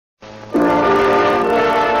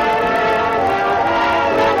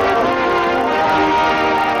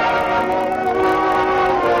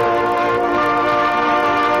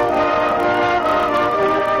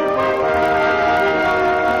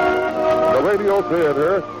Radio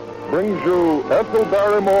Theater brings you Ethel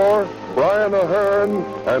Barrymore, Brian Ahern,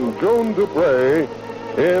 and Joan Dupre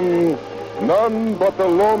in None But the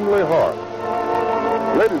Lonely Heart.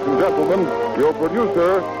 Ladies and gentlemen, your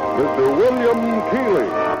producer, Mr. William Keighley.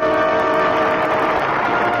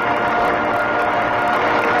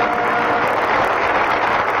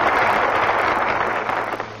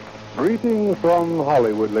 Greetings from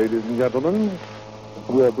Hollywood, ladies and gentlemen.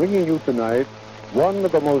 We're bringing you tonight one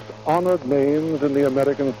of the most honored names in the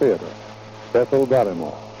American theater, Ethel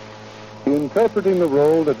Barrymore. Interpreting the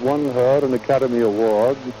role that won her an Academy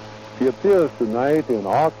Award, she appears tonight in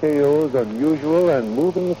RKO's unusual and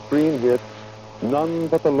moving screen hit, None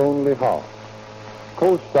But the Lonely Heart.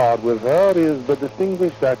 Co-starred with her is the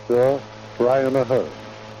distinguished actor, Brian Ahern.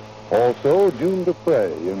 Also, June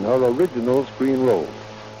Dupre in her original screen role.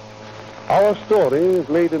 Our story is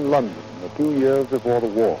laid in London a few years before the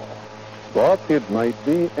war. But it might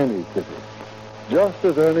be any city, just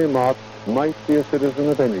as Ernie Mott might be a citizen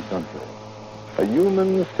of any country. A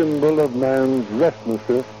human symbol of man's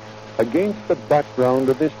restlessness against the background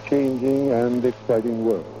of this changing and exciting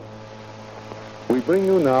world. We bring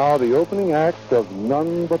you now the opening act of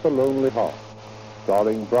None But the Lonely Heart,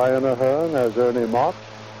 starring Brian Ahern as Ernie Mott,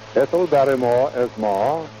 Ethel Barrymore as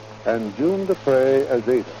Ma, and June Dupre as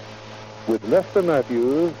Ada, with Lester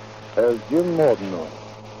Matthews as Jim Mordaunt.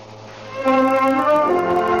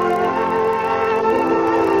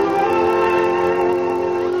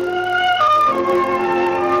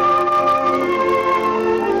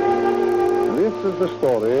 This is the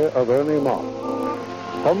story of Ernie Mott,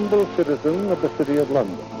 humble citizen of the city of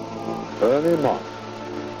London. Ernie Mott,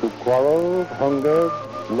 who quarreled, hungered,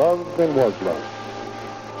 loved, and was loved,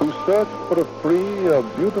 who searched for a free, a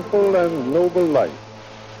beautiful, and noble life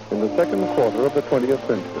in the second quarter of the 20th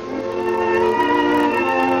century.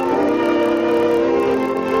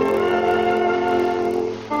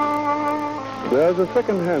 There's a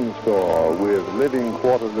second-hand store with living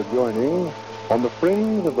quarters adjoining on the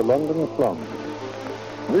fringe of the London slums.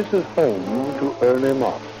 This is home to Ernie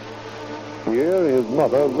Mott. Here his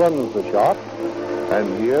mother runs the shop,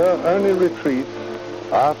 and here Ernie retreats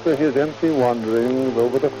after his empty wanderings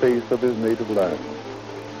over the face of his native land.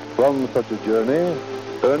 From such a journey,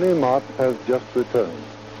 Ernie Mott has just returned.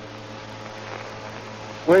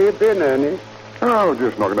 Where you been, Ernie? Oh,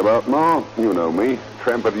 just knocking about, Ma. You know me,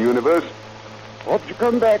 tramp of the universe. What'd you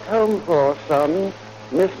come back home for, son?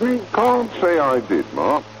 Miss me? Can't say I did,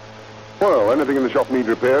 Ma. Well, anything in the shop need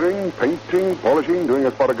repairing, painting, polishing, doing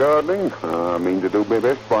a spot of gardening. I mean to do my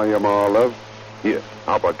best by you, Ma, love. Here,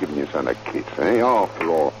 how about giving your son a kiss, eh? After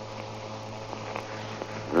all.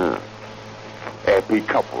 Happy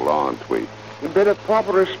couple, aren't we? A bit of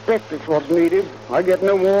proper respect is what's needed. I get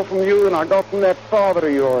no more from you than I got from that father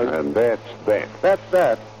of yours. And that's that. That's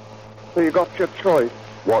that. So you got your choice.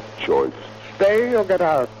 What choice? Stay or get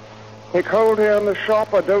out. Take hold here in the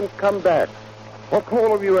shop or don't come back. What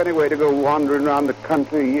call of you anyway to go wandering around the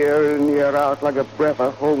country year in, year out like a breath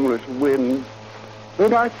of homeless wind?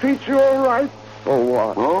 Don't I treat you all right? Or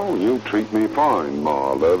what? Oh, you treat me fine,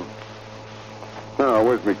 Ma, love. Now,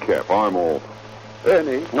 where's my cap? I'm off.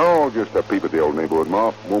 Ernie? No, just a peep at the old neighborhood,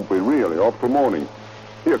 Ma. Won't be really off till morning.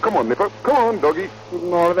 Here, come on, Nipper. Come on, doggy.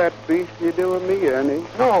 More of that beast you do with me, Ernie.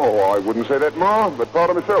 No, I wouldn't say that, Ma, but part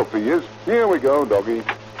of myself he is. Here we go, doggy.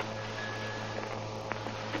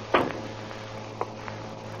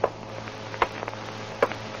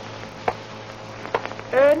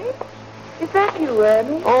 Ernie? Is that you,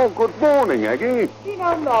 Ernie? Oh, good morning, Aggie. Been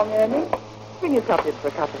home long, Ernie? Bring yourself in for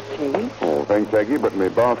a cup of tea. Oh, thanks, Aggie, but my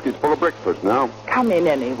basket's full of breakfast now. Come in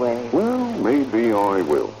anyway. Well, maybe I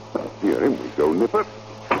will. Here we go, Nipper.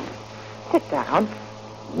 Sit down.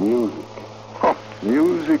 Music. Oh,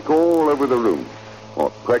 music all over the room.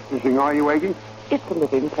 What, practicing are you, Aggie? It's a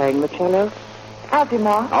living playing the cello. How's your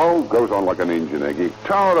ma? Oh, goes on like an engine, Aggie.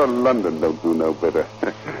 Tower of London don't do no better.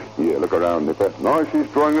 Here, look around, Nipper.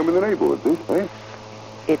 Nicest drawing room in the neighborhood, this, eh?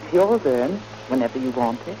 It's yours, Ern, whenever you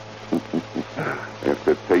want it. Have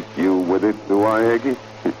to take you with it, do I, Aggie?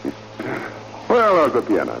 Well, how's the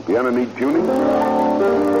piano? Piano need tuning? Right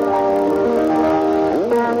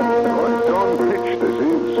on pitch, this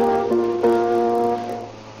is.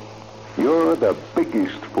 You're the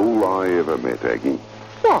biggest fool I ever met, Aggie.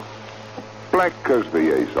 What? Black as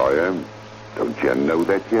the ace I am. Don't you know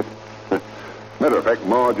that yet? Matter of fact,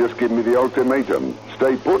 Ma just gave me the ultimatum.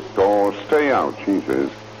 Stay put or stay out, she says.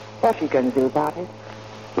 What are you going to do about it?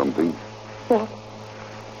 Something. What?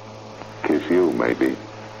 Kiss you, maybe.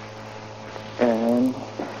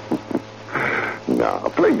 Now,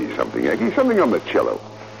 play me something, Aggie. Something on the cello.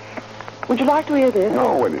 Would you like to hear this?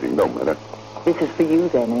 No, anything. Don't matter. This is for you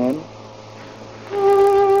then, Anne.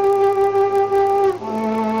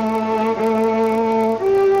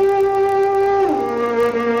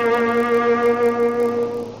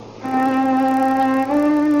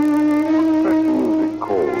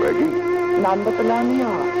 None but the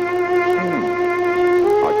lanyard.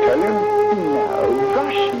 Italian? No,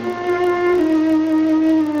 Russian.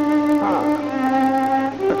 Ah,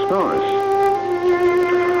 that's nice.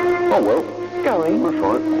 Oh, well. Going? That's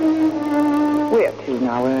right. Where to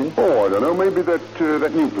now, Ern? Oh, I don't know. Maybe that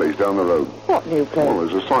new place down the road. What new place? Well,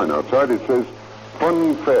 there's a sign outside. It says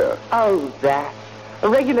Fun Fair. Oh, that. A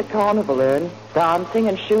regular carnival, Ern. Dancing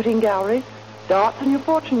and shooting gallery. Darts and your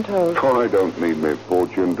fortune told. I don't need me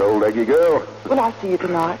fortune told, Eggy girl. Will I see you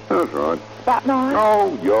tonight? That's right. That night?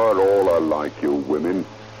 Oh, you're all alike, you women.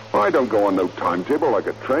 I don't go on no timetable like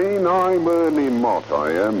a train. I'm Ernie Mott,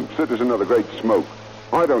 I am. Citizen of the Great Smoke.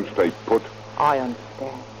 I don't stay put. I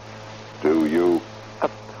understand. Do you?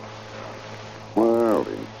 Well,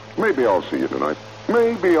 then, maybe I'll see you tonight.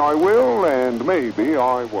 Maybe I will, and maybe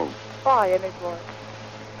I won't. Bye, Emmett.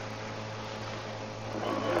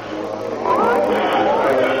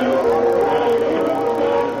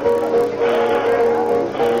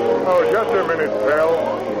 Oh, just a minute, pal.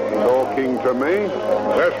 Talking to me?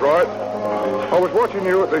 That's right. I was watching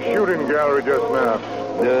you at the shooting gallery just now.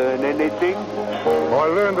 Learn anything? I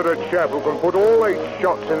learned that a chap who can put all 8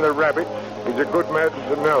 shots in the rabbit is a good man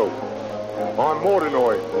to know. I'm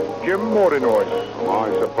Mordinoy, Jim Mordinoy. Am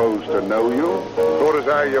I supposed to know you? Thought as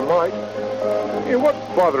how you might. Yeah, what's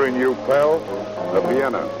bothering you, pal? The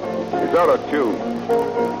piano. It's out of tune.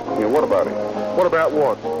 Yeah, what about it? What about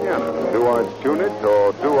what? Piano. Do I tune it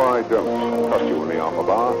or do I don't? Cost you only half a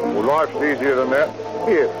bar. Well, life's easier than that.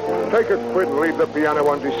 Here, take a quid and leave the piano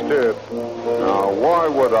undisturbed. Now, why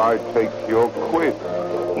would I take your quid?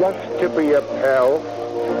 Just to be a pal.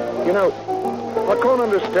 You know, I can't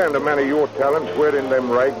understand a man of your talents wearing them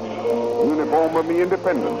rags. Uniform of me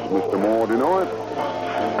independence, Mr. Mordinoy.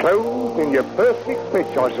 Clothed in your perfect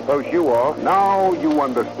pitch, I suppose you are. Now you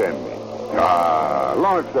understand me. Ah,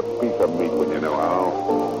 life's a piece of meat when you know how.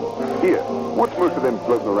 Here, what's most of them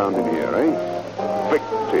floating around in here, eh?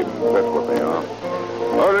 Victims, that's what they are.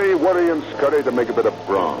 Hurry, worry, and scurry to make a bit of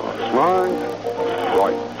brass, right?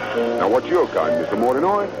 Right. Now, what's your kind, Mr.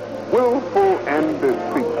 Mordinoy? Willful and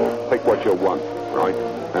deceitful. Take what you want, right?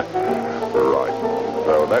 Right.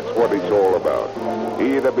 So that's what it's all about.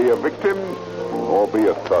 Either be a victim or be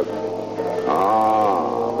a thug.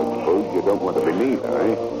 Ah, but suppose you don't want to be neither,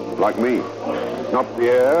 eh? Like me. Not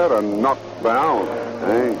Pierre and not bound,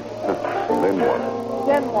 eh? Then what?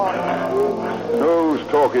 Then what? Who's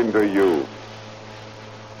talking to you?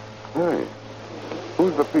 Hey,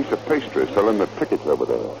 who's the piece of pastry selling the tickets over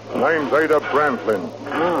there? Name's Ada Brantlin.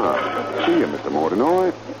 Ah, see you, Mr.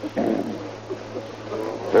 Mordinoy.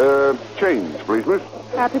 Change, please, miss.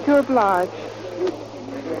 Happy to oblige.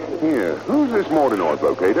 Here, who's this Mordinoy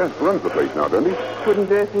bloke, Ada? Runs the place now, doesn't he? Wouldn't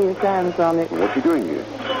dare see his hands on it. What's he doing here?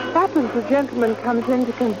 Happens the gentleman comes in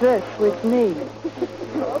to converse with me.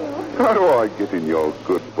 How do I get in your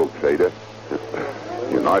good books, Ada?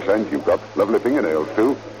 You're nice hands you've got. Lovely fingernails,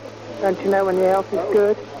 too. Don't you know when the elf is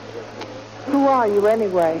good? Who are you,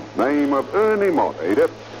 anyway? Name of Ernie Mott, Ada.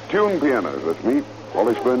 Tune pianos, that's me.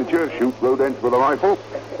 Polish furniture, shoot rodents with a rifle.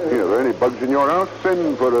 Here, are any bugs in your house?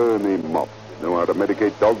 Send for Ernie Mott. Know how to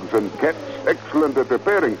medicate dogs and cats. Excellent at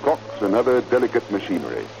repairing clocks and other delicate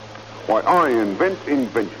machinery. Why, I invent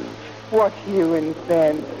inventions. What you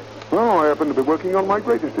invent? Well, I happen to be working on my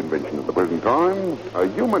greatest invention at the present time. A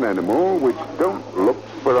human animal which don't look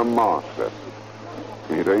for a master.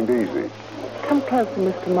 It ain't easy. Come closer,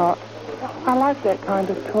 Mr. Mott. I like that kind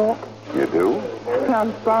of talk. You do?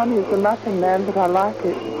 Sounds balmy as a nothing man, but I like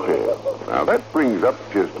it. Well, now that brings up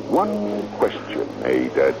just one question,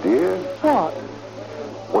 Ada, dear. What?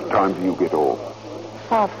 What time do you get off?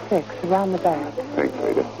 6:30, around the back. Thanks,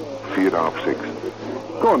 Ada. See you at 6:30.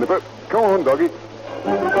 Go on, Nipper. Go on, doggy.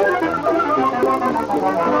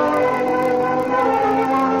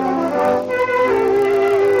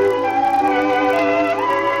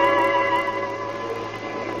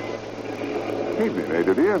 Evening,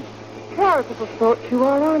 Ada, dear. Charitable sort you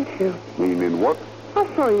are, aren't you? Meaning what? I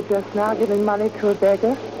saw you just now giving money to a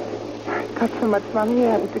beggar. Got so much money you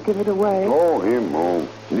had to give it away. Oh, him. Oh,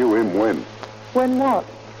 knew him when? When what?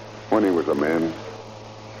 When he was a man.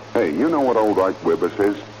 Hey, you know what old Ike Webber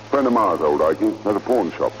says? Friend of Ma's, old Ike, has a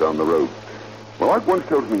pawn shop down the road. Well, Ike once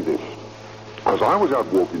tells me this. As I was out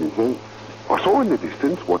walking, he says, I saw in the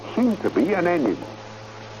distance what seemed to be an animal.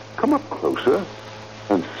 Come up closer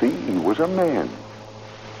and see he was a man.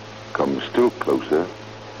 Come still closer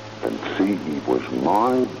and see he was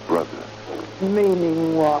my brother.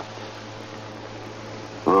 Meaning what?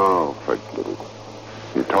 perfect, Liddy.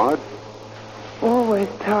 You tired? Always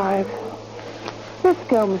tired. Let's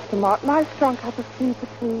go, Mr. Mott. Nice strong cup of tea for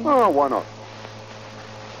tea. Oh, why not?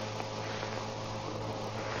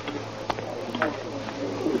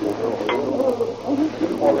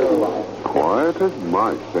 Quiet as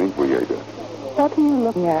mice, ain't we, Ada? What are you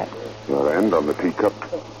looking at? Your hand on the teacup.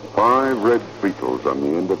 5 red beetles on the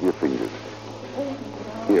end of your fingers.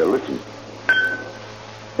 Here, listen.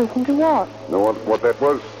 Listen to what? Know what that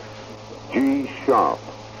was? G sharp.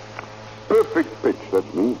 Perfect pitch,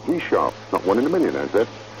 that's me. G sharp. Not 1 in a million, has that?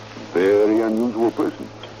 Very unusual person.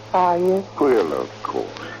 Are you? Well, of course.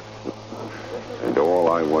 And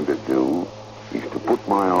all I want to do is to put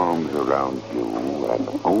my arms around you and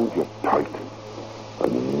hold you tight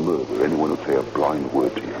and murder anyone who'll say a blind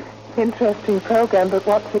word to you. Interesting program, but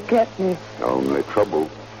what's it get me? Only trouble.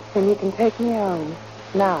 Then you can take me home.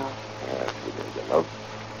 Now. That's it, love.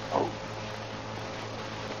 Oh.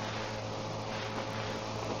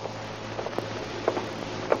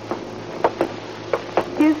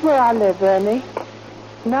 Here's where I live, Ernie.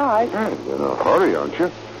 Nice. You're in a hurry, aren't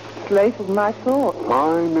you? It's late as my thought.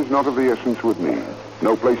 Time is not of the essence with me.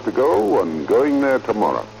 No place to go, and going there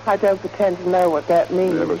tomorrow. I don't pretend to know what that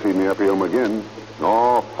means. Never see me happy home again.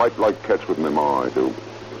 Oh, fight like cats with my ma, I do.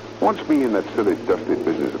 Wants me in that silly, dusty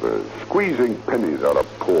business of hers, squeezing pennies out of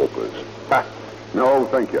paupers. Ha! No,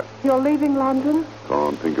 thank you. You're leaving London?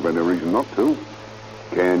 Can't think of any reason not to.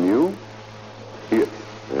 Can you? Here,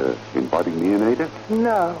 inviting me in, Ada?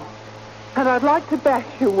 No. And I'd like to bash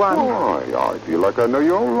you once. Why, I feel like I know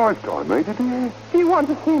your whole lifetime, Ada, dear. Do you want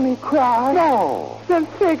to see me cry? No. Then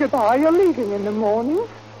say goodbye. You're leaving in the morning.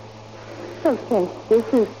 No sense this,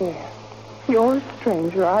 is there? You're a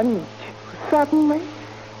stranger. I meet you. Suddenly.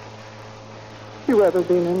 You ever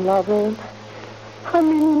been in love, Ern? I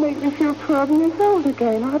mean, you make me feel 12 years old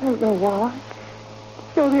again. I don't know why.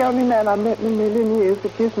 You're the only man I've met in a million years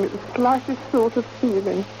that gives me the slightest sort of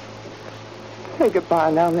feeling. Say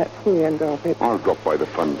goodbye now, and that's the end of it. I'll drop by the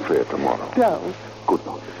fun fair tomorrow. Don't. Good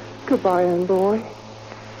night. Goodbye, Ern boy.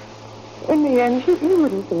 In the end, you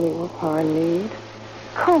wouldn't give me what I need.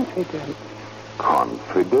 Confidence.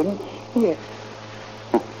 Confidence? Yes.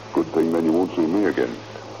 Good thing then you won't see me again.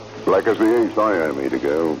 Black as the ace I am, Ada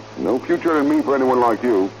girl. No future in me for anyone like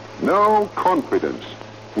you. No confidence.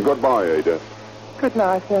 Goodbye, Ada. Good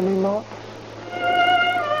night, Ernie Mott.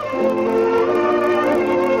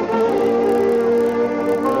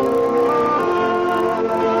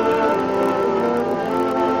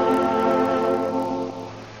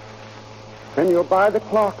 Can you buy the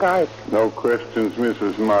clock, Ike? No questions,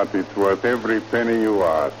 Mrs. Mott. It's worth every penny you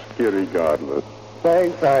ask, irregardless.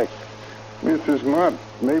 Thanks, Ike. Mrs. Mott,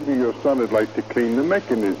 maybe your son would like to clean the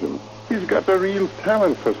mechanism. He's got a real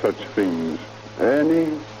talent for such things.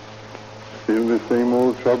 Ernie, Still the same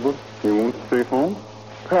old trouble? He won't stay home?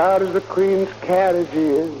 proud as the Queen's carriage he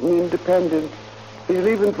is, and independent. He's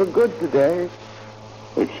leaving for good today.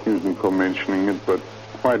 Excuse me for mentioning it, but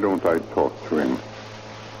why don't I talk to him?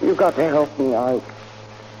 You got to help me, Ike.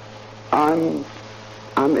 I'm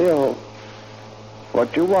ill.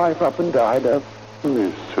 What your wife up and died of.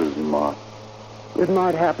 Mrs. Mott, It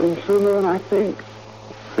might happen sooner than I think.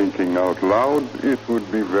 thinking out loud, it would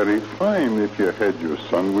be very fine if you had your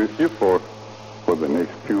son with you for the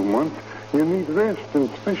next few months. You need rest and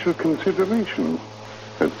special consideration.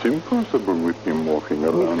 It's impossible with him walking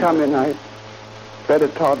around. He's coming, Ike. Better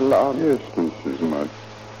toddle on. Yes, Mrs. Mudd.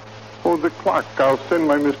 Oh, the clock. I'll send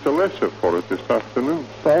my Mr. Lesser for it this afternoon.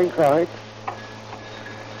 Thanks, Ike.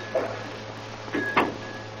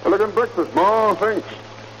 Elegant breakfast, Ma. Thanks.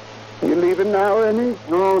 You leaving now, Ernie?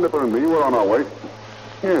 No, Nipper and me, we're on our way.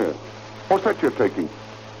 Here. What's that you're taking?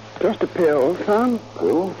 Just a pill, son.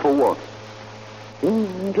 Pill? For what?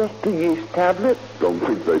 Just a yeast tablet. Don't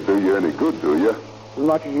think they do you any good, do you? As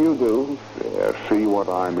much as you do. Yeah, see what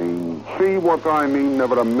I mean? See what I mean?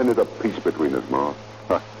 Never a minute of peace between us, Ma.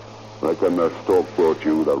 Reckon the stork brought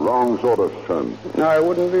you the wrong sort of son. No, I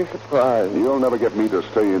wouldn't be surprised. You'll never get me to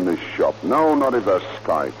stay in this shop. No, not if the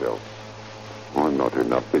sky fell. I'm not in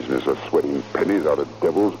the business of sweating pennies out of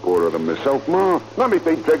devils poorer than myself, Ma. Let me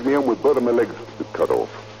be drag me home with both of my legs cut off.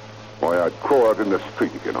 Why, I'd crawl out in the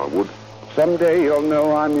street again, I would. Someday you'll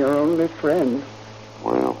know I'm your only friend.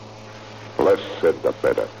 Well, less said the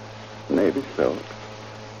better. Maybe so.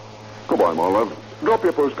 Goodbye, my love. Drop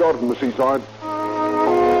your postcard from the seaside.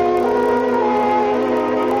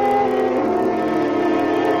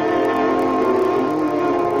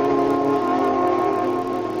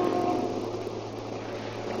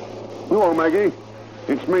 Hello, Maggie.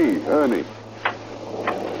 It's me, Ernie.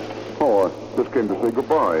 Oh, I just came to say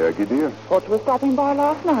goodbye, Aggie, dear. Thought you were stopping by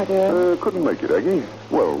last night, Ern. Couldn't make it, Aggie.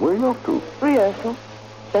 Well, where are you off to? Rehearsal.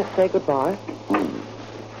 Let's say goodbye.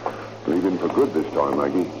 Leaving for good this time,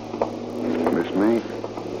 Maggie. Miss me?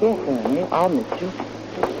 Yes, Ernie. I'll miss you.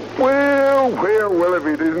 Well, if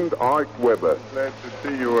it isn't Ike Weber. Glad to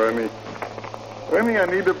see you, Ernie. Ernie, I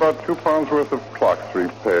need about £2 worth of clocks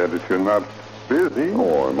repaired if you're not busy.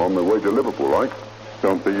 Oh, I'm on my way to Liverpool, Ike.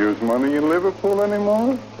 Don't they use money in Liverpool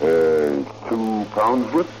anymore?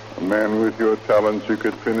 £2 worth? A man with your talents, you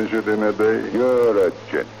could finish it in a day. You're a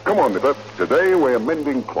gent. Come on, Nipper. Today we're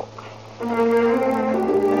mending clocks.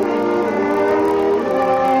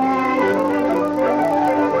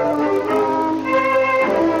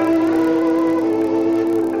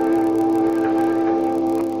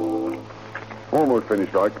 Almost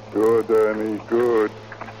finished, Ike. Good, Ernie, good.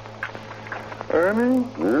 Ernie,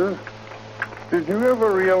 Yeah? did you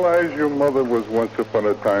ever realize your mother was once upon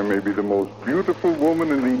a time maybe the most beautiful woman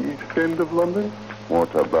in the East End of London?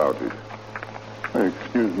 What about it?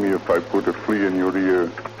 Excuse me if I put a flea in your ear.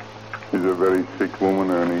 She's a very sick woman,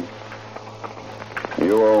 Ernie.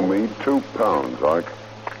 You owe me £2, Ike.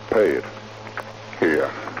 Pay it. Here.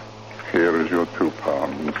 Here is your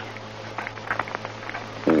 £2.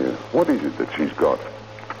 Here. What is it that she's got?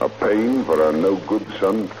 A pain for her no-good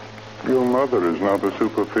son? Your mother is not a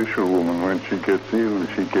superficial woman. When she gets ill,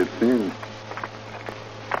 she gets ill.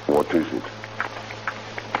 What is it?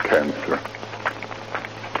 Cancer.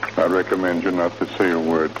 I recommend you not to say a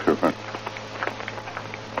word to her.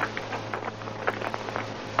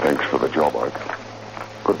 Thanks for the job, Ike.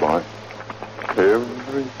 Goodbye.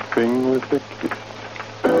 Everything with a kiss.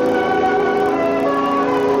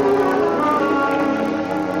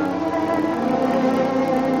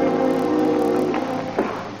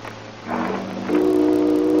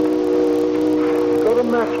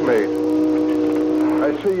 Match, mate.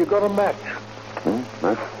 I say you got a match.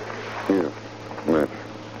 Match? Here. Match.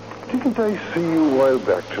 Didn't I see you a while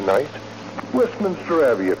back tonight? Westminster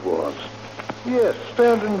Abbey it was. Yes,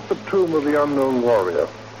 standing at the tomb of the unknown warrior.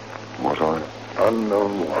 Was I?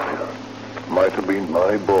 Unknown warrior. Might have been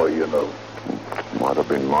my boy, you know. Might have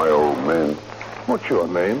been my old man. What's your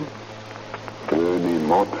name? Ernie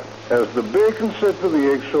Mott. As the bacon said to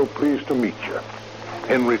the egg, so pleased to meet you.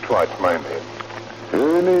 Henry Twite's my name.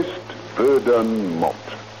 Ernest Verdun Mott,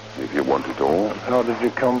 if you want it all. How did you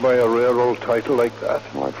come by a rare old title like that?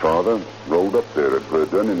 My father rolled up there at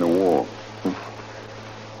Verdun in the war.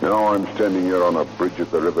 Now I'm standing here on a bridge at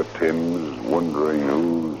the River Thames, wondering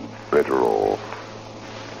who's better off.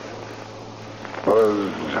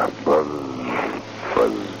 Buzz, buzz,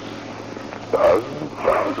 buzz, buzz,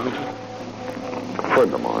 buzz. A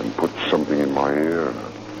friend of mine put something in my ear.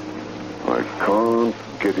 I can't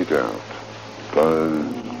get it out. Buzz,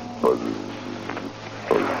 buzz,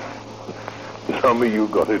 buzz. Some of you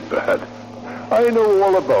got it bad. I know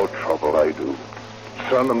all about trouble, I do.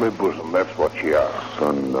 Son of my bosom, that's what you are.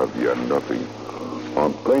 Son of your nothing.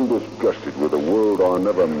 I'm plain disgusted with a world I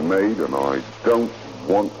never made, and I don't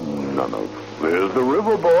want none of. There's the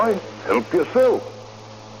river, boy. Help yourself.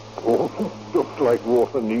 Oh, don't like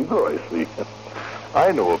water neither, I see.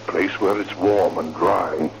 I know a place where it's warm and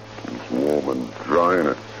dry. It's warm and dry in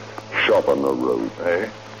a shop on the road. Eh?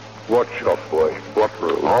 What shop, boy? What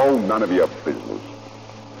road? Oh, none of your business.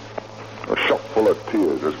 A shop full of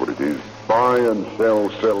tears, that's what it is. Buy and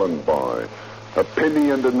sell and buy. A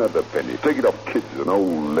penny and another penny. Take it off kids and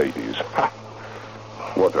old ladies. Ha!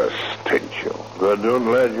 What a stench, you.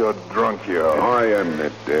 Verdun, lad, you're drunk, you are. I am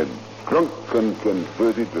that dead. Drunk and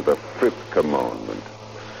converted to the fifth commandment.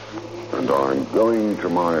 And I'm going to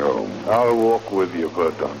my home. I'll walk with you,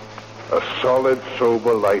 Verdun. A solid,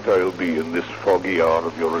 sober light I'll be in this foggy hour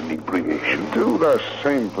of your inebriation. Do the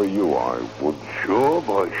same for you, I would. Sure,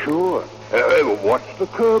 boy, sure. Watch the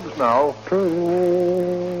curbs now.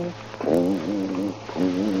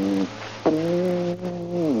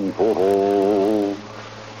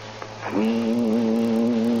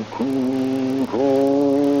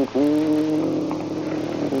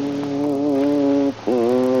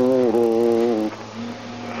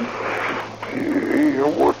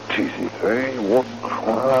 What is it, eh? What?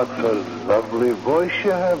 That's a lovely voice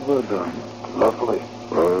you have, Verdun. Lovely.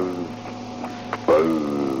 Buzz, buzz,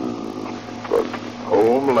 buzz.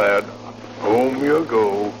 Home, lad. Home you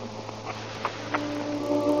go.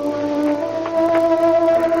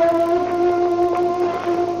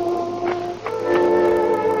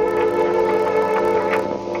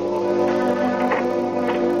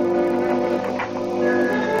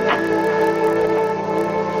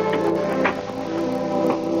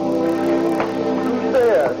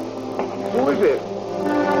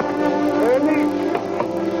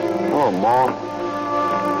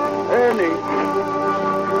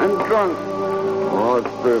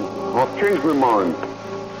 I've changed my mind.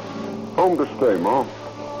 Home to stay, Ma.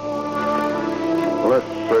 Less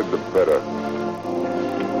said, the better.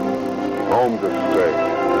 Home to stay.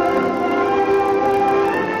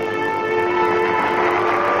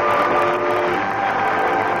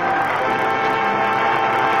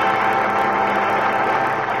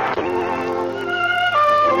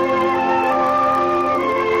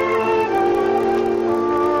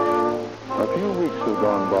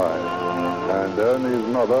 Ernie's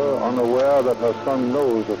mother, unaware that her son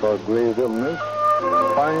knows of her grave illness,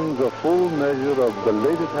 finds a full measure of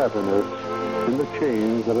belated happiness in the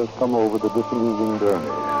change that has come over the disillusioned Ernie.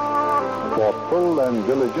 Thoughtful and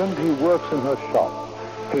diligent, he works in her shop,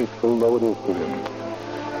 hateful though it is to him.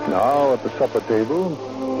 Now, at the supper table,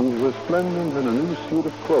 he's resplendent in a new suit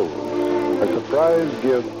of clothes, a surprise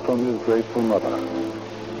gift from his grateful mother.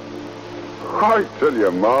 I tell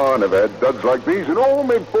you, Ma, I've had duds like these in all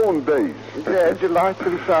my born days. Glad you like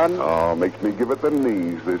them, son. Oh, makes me give it the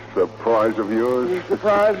knees, this surprise of yours. You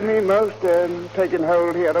surprised me most, taking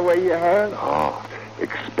hold here the way you have. Oh,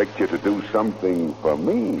 expect you to do something for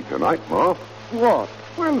me tonight, Ma. What?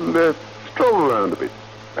 Well, stroll around a bit.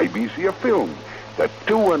 Maybe see a film. The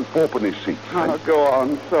 2 and 4 penny seats. Oh, go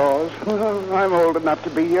on, Saws. I'm old enough to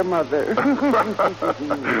be your mother. Come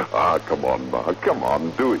on, Ma. Come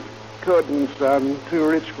on, do it. Couldn't, son. Too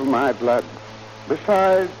rich for my blood.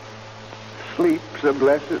 Besides, sleep's a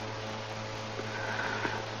blessed.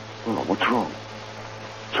 Oh, what's wrong?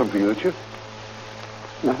 Something hurt you?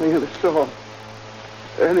 Nothing of the sort.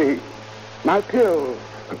 Ernie, my pills.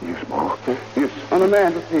 Yes, Ma. Yes. On the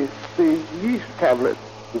mantelpiece, the yeast tablet.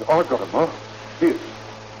 I got them, Ma. Yes.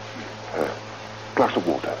 Glass of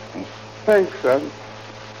water. Thanks, son.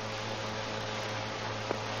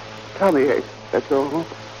 Tummy ache, that's all.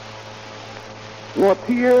 More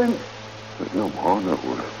tea, No, Ma, no.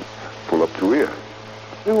 Pull up to here.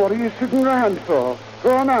 Then what are you sitting around for?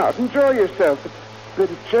 Go on out, enjoy yourself. Bit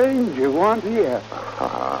of change you want here.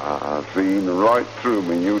 Seen right through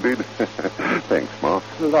me, you did. Thanks, Ma.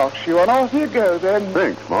 Locks you on. Off you go, then.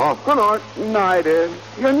 Thanks, Ma. Good night. Night,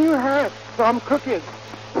 Your new hat from cooking.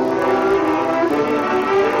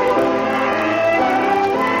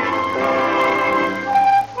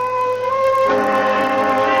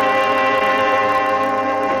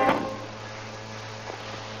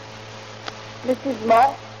 Mrs.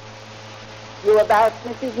 Mott? You about,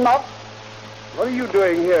 Mrs. Mott? What are you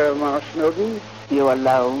doing here, Ma Snowden? You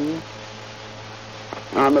alone?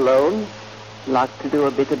 I'm alone. Like to do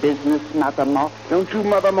a bit of business, Mother Mott? Don't you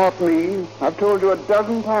Mother Mott me. I've told you a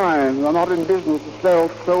dozen times I'm not in business to sell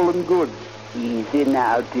stolen goods. Easy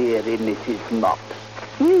now, dearie Mrs. Mott.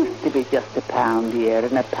 Used to be just £1 here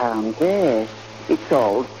and £1 there. It's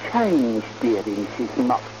all changed, dearie Mrs.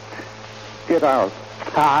 Mott. Get out.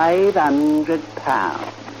 £500.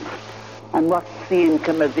 And what's the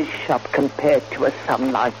income of this shop compared to a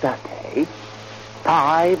sum like that, eh?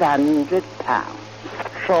 £500.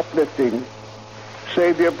 Shoplifting.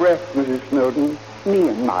 Save your breath, Mrs. Snowden. Me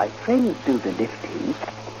and my friends do the lifting.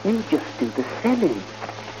 You just do the selling.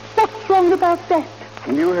 What's wrong about that?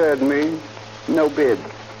 You heard me. No bid.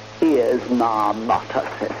 Here's Ma Motta,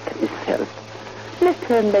 says to herself. Let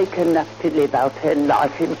her make enough to live out her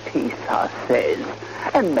life in peace, I says.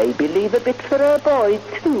 And maybe leave a bit for her boy,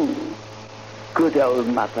 too. Good old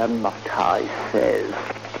Mother Mott, I says.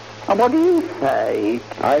 And what do you say?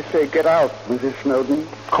 I say get out, Mrs. Snowden.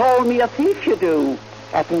 Call me a thief, you do.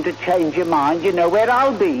 Happen to change your mind, you know where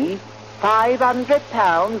I'll be.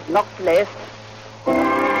 £500, not less.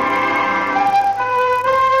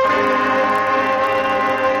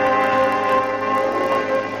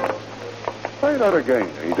 Say that again,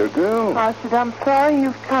 Ada girl. I said, I'm sorry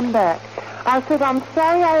you've come back. I said, I'm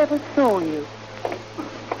sorry I ever saw you.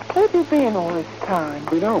 Where have you been all this time?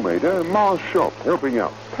 We know, Ada. Ma's shop, helping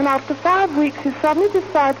out. And after 5 weeks, you suddenly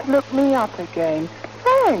decide to look me up again.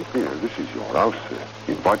 Thanks. Yeah, this is your house.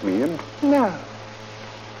 Invite me in? No.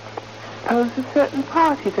 Suppose a certain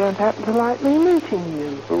party don't happen to like me meeting you.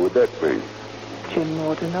 Who would that be? Jim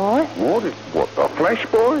Mordenoy. What, the Flash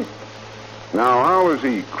boy? Now, how has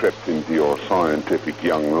he crept into your scientific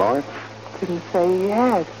young life? Didn't say he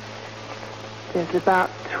had. There's about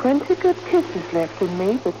 20 good kisses left in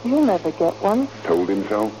me, but you'll never get one. Told him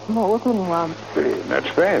so? More than once.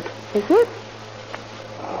 That's that. Is it?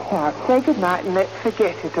 Now, say goodnight and let's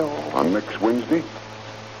forget it all. On next Wednesday?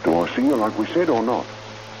 Do I see you like we said or not?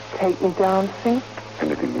 Take me dancing?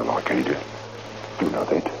 Anything you like, Ada. You know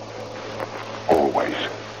that. Always.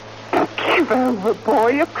 Give over,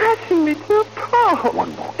 boy. You're crashing me to a pulp.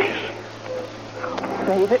 One more kiss.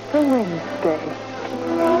 Save it for Wednesday.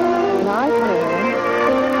 Night,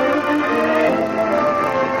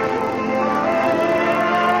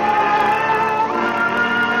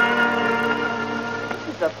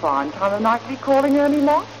 fine time of night to be calling early,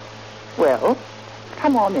 Mott. Well,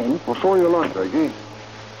 come on in. I saw you lunch, Aggie.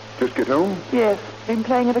 Just get home? Yes, been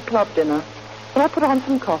playing at a club dinner. Will I put on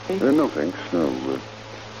some coffee? No, thanks. No.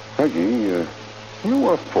 Aggie, you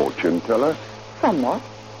a fortune teller? Somewhat.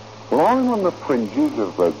 Well, I'm on the fringes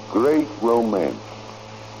of a great romance.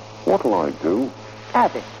 What'll I do?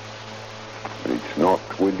 Have it. It's not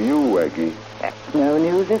with you, Aggie. That's no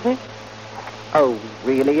news, is it? Oh,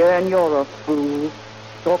 really, Ern, you're a fool.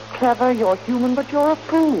 You're clever, you're human, but you're a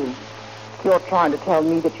fool. You're trying to tell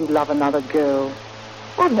me that you love another girl.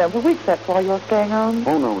 I've known for weeks that's why you're staying home.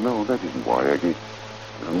 Oh, no, that isn't why, Aggie.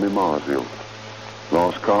 My ma's ill.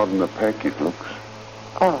 Last card in the pack, it looks.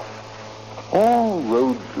 Oh. All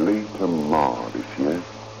roads lead to Ma this year.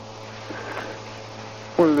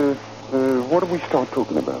 Well, what do we start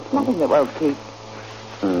talking about? Nothing that won't keep.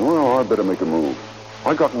 Well, I better make a move.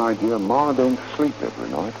 I got an idea Ma don't sleep every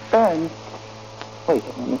night. Ern, wait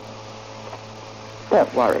a minute.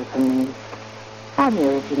 Don't worry for me. I'm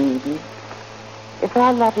here if you need me. If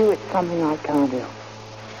I love you, it's something I can't help.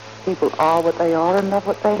 People are what they are and love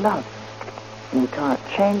what they love. And you can't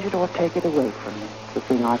change it or take it away from me. The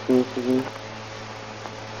thing I feel for you.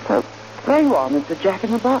 So, there you are, Mr. Jack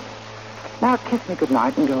in the Box. Now kiss me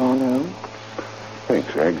goodnight and go on home.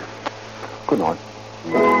 Thanks, Egg. Good night.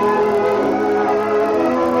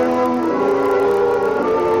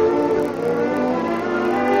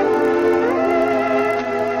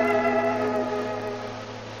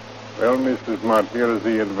 Well, Mrs. Mott, here is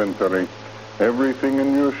the inventory. Everything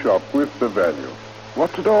in your shop with the value.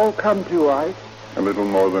 What's it all come to, Ike? A little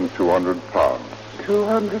more than 200 pounds.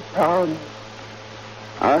 200 pounds.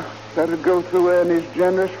 That'd go through Ernie's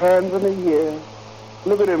generous hands in a year.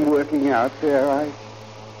 Look at him working out there, Ike.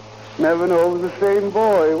 Never know he was the same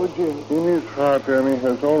boy, would you? In his heart, Ernie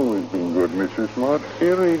has always been good, Mrs. Mott,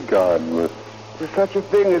 irregardless. There's such a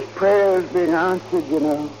thing as prayers being answered, you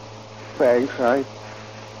know. Thanks, Ike.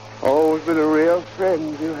 Always been a real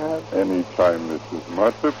friend you have. Any time, Mrs.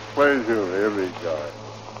 Mott. A pleasure, irregardless.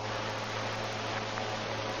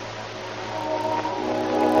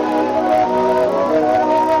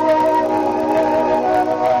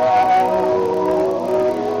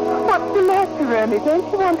 What's the matter, Ernie?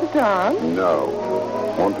 Don't you want to dance?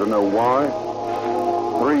 No. Want to know why?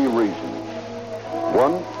 3 reasons.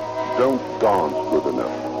 1, don't dance good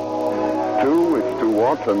enough. 2, it's too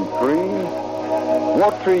hot. And 3,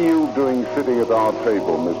 what are you doing sitting at our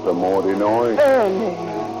table, Mr. Mordinoy? Ernie.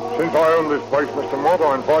 Since I own this place, Mr. Mott,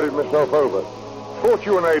 I invited myself over. Thought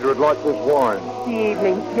you and Ada would like this wine. The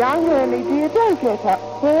evening's young, Ernie, dear. Don't get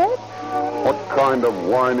upset. What kind of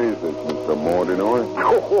wine is this, Mr. Mordinoy?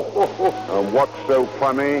 And what's so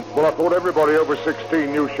funny? Well, I thought everybody over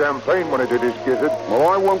 16 knew champagne when he did his gizzard. Well,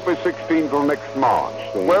 I won't be 16 till next March.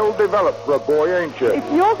 See? Well developed for a boy, ain't you? If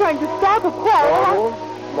you're going to start a quarrel...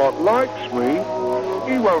 Mott likes me.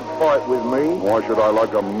 He won't fight with me. Why should I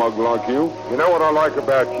like a mug like you? You know what I like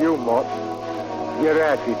about you, Mott? Your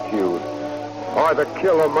attitude. Either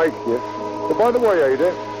kill or make you. But by the way,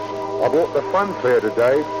 Ada, I bought the fun fair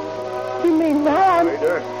today. You mean now?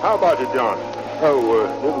 Ada, how about it, John? Oh,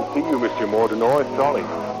 didn't see you, Mr. Mordinoy. Sorry.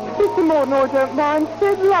 Mr. Mordinoy don't mind.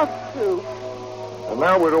 Said loves to. And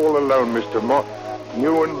now we're all alone, Mr. Mott.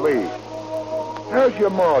 You and me. How's your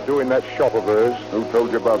ma doing that shop of hers? Who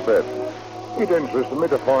told you about that? It interests me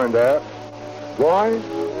to find out. Why?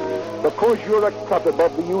 Because you're a cut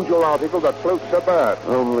above the usual article that floats about.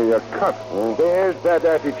 Only a cut, huh? There's that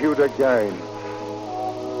attitude again.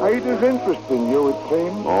 Ada's interesting you, it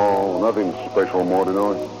seems. Oh, nothing special,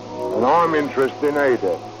 Mordinoy. And I'm interested in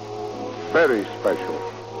Ada. Very special.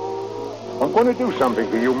 I'm going to do something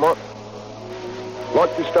for you, Mott.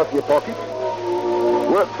 Like to stuff your pockets?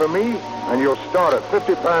 Work for me, and you'll start at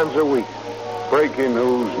 £50 a week. Breaking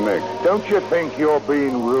whose neck? Don't you think you're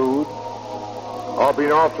being rude? I've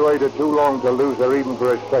been after Ada too long to lose her even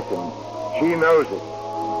for a second. She knows it.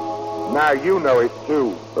 Now you know it,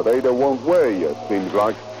 too. But Ada won't wear you, seems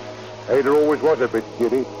like. Ada always was a bit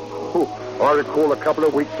giddy. I recall a couple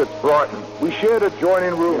of weeks at Brighton. We shared a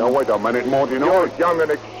joining room. Now, wait a minute, Mordinoy. You're young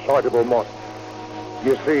and excitable, Mott.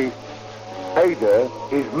 You see, Ada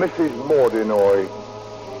is Mrs. Mordinoy.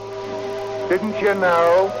 Didn't you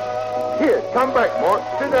know? Here, come back, Mott.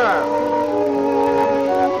 Sit down.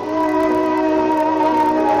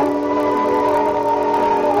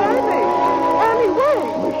 Ernie, wait.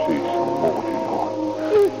 Mrs. Mordinoy.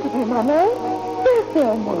 Used to be my name. Yes,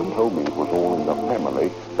 Ernie. Well, told me it was all in the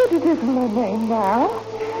family. But it isn't my name now.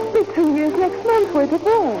 Be 2 years next month, we're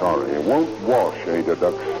divorced. Sorry, it won't wash, Ada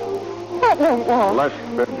Ducks. That won't wash. Less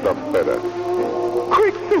said, the better.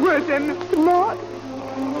 Quick the word then, Mr. Mott.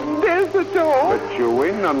 There's the door. Let you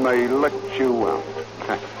in and they let you out.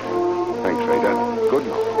 Thanks, Ada. Good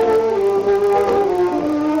night.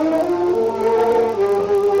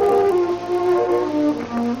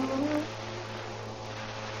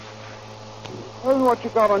 Well, what you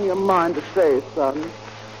got on your mind to say, son?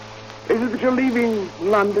 Is it that you're leaving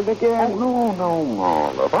London again? Oh, no,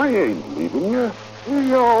 Marlov. I ain't leaving you.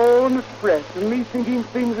 Your own fret, and me thinking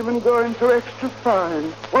things have been going so extra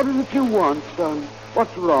fine. What is it you want, son?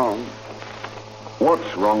 What's wrong?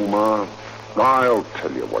 What's wrong, Ma? I'll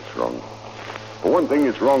tell you what's wrong. For one thing,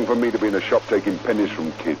 it's wrong for me to be in a shop taking pennies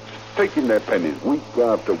from kids. Taking their pennies week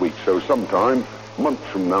after week. So sometime, months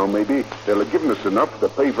from now maybe, they'll have given us enough to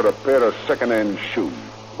pay for a pair of second-hand shoes.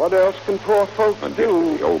 What else can poor folks And do?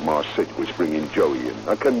 yesterday, old Ma said was bringing Joey in,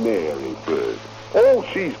 a canary bird. All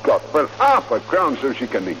she's got for £0.50 so she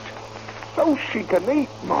can eat. So she can eat,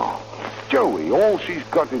 Ma. Joey, all she's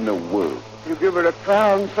got in the world. You give her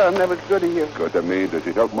 £1, son, that was good of you. Good to me. Does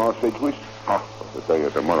it help Ma Sedgwick? The day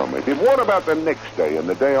of tomorrow, maybe. What about the next day and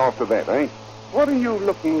the day after that, eh? What are you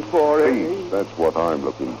looking for, Peace. That's what I'm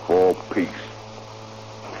looking for. Peace.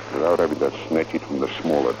 Without having to snatch it from the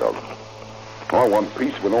smaller dogs. I want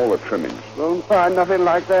peace with all the trimmings. Won't find nothing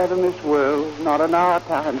like that in this world. Not in our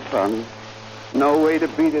time, son. No way to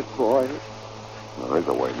beat it, boy. There is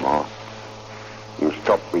a way, Ma. You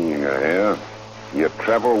stop being a hare. You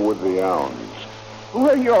travel with the hounds.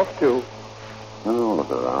 Where are you off to? Oh,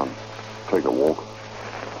 look around. Take a walk.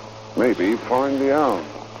 Maybe find the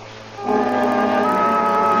hounds.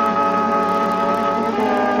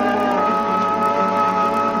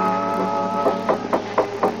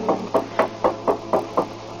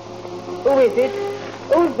 Who is it?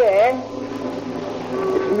 Who's there?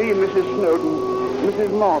 It's me, Mrs. Snowden.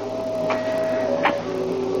 Mrs. Mott.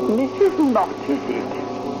 Mrs. Mott, is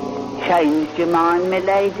it? Changed your mind,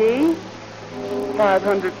 milady?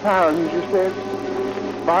 £500, you said.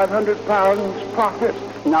 £500 profit.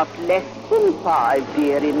 Not less than 5,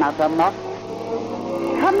 dearie Mother Mott.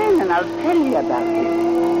 Come in and I'll tell you about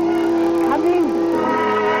it. Come in.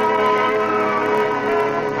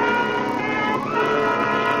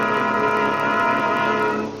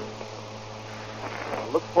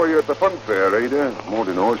 Look for you at the fun fair, Ada.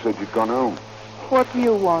 Mordinor said you'd gone home. What do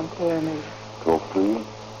you want, Ernie? Talk to you?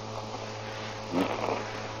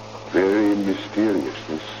 Very mysterious,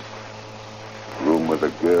 this. Room with a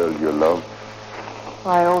girl you love.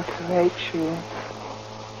 I ought to hate you,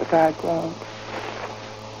 but I don't.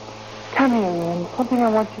 Come here, Ian. Something I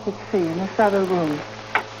want you to see in this other room.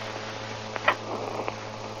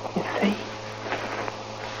 You see?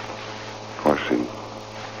 I see.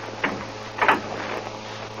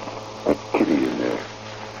 That kitty in there.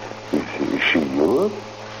 Is she yours?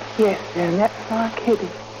 Yes, Ian, that's my kitty.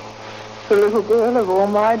 The little girl of all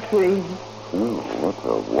my dreams. Oh, what a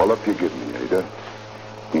wallop you give me, Ada.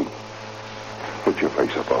 Put your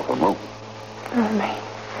face up off a mo. Ernie,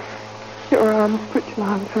 your arms, put your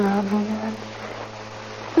arms around me, Ian.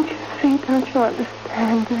 Don't you see, don't you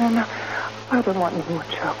understand, Ian? I don't want any more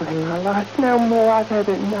trouble in my life. No more. I've had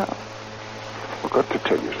enough. I've got to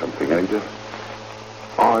tell you something, Ada.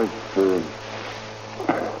 I've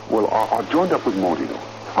joined up with Mordino.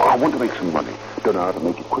 I want to make some money. Don't know how to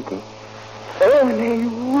make it quicker. Ernie,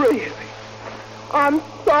 really? I'm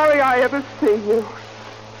sorry I ever see you.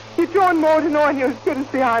 You join Mordino and you're as good as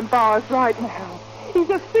behind bars right now. He's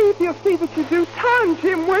a thief, you see that you do. Time,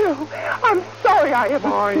 Jim will. I'm sorry I ever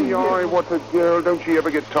see you. Aye, what a girl. Don't she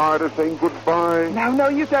ever get tired of saying goodbye? No,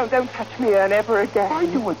 you don't. Don't touch me, Ern, ever again. I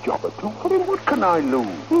do a job or two for him. What can I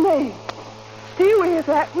lose? Me. Do you hear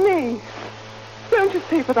that? Me. Don't you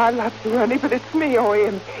see that I love you, Ernie, but it's me or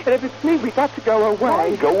him. And if it's me, we got to go away.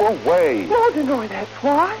 Why go away? Mordino, that's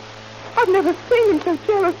why. I've never seen him so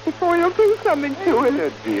jealous before. He'll do something to him.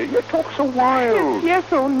 Ada, dear, you talk so wild.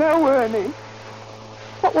 Yes or no, Ernie?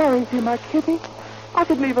 What worries you, my kitty? I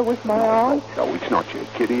could leave her with my aunt. No, it's not your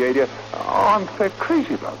kitty, Ada. I'm fair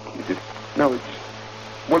crazy about kids.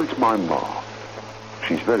 It's my ma.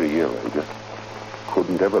 She's very ill, Ada.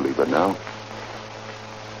 Couldn't ever leave her now.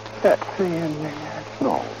 That's the end, then.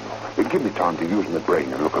 No. Give me time to use my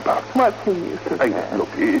brain and look about. What's the use of Hey, that? look,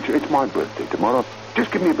 it's my birthday tomorrow.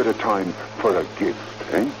 Just give me a bit of time for a gift,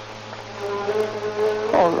 eh?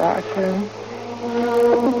 All right, then.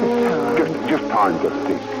 Just time to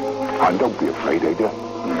think. And don't be afraid, Ada.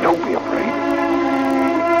 Don't be afraid.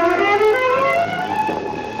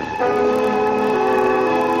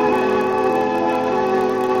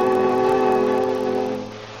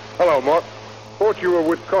 Hello, Mott. Thought you were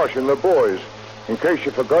with Kosh and the boys. In case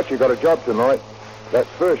you forgot, you got a job tonight. That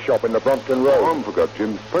first shop in the Brompton Road. I forgot,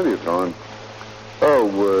 Jim. Plenty of time.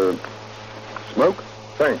 Smoke?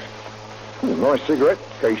 Thanks. Nice cigarette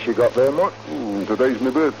case you got there, Mott. Today's my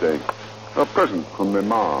birthday. A present from my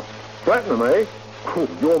ma. Platinum, eh?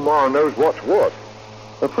 Your ma knows what's what.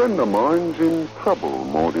 A friend of mine's in trouble,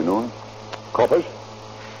 more do you know. Coppers?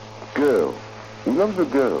 Girl. He loves a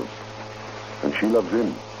girl. And she loves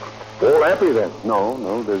him. All happy then?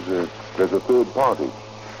 No, there's a third party.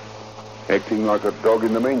 Acting like a dog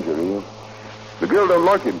in the manger, he is. The girl don't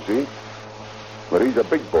like him, see? But he's a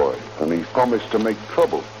big boy, and he's promised to make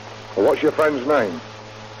trouble. Well, what's your friend's name?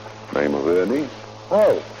 Name of Ernie.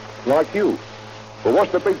 Oh, like you. Well,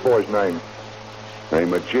 what's the big boy's name?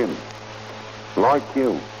 Name of Jim. Like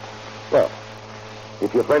you. Well,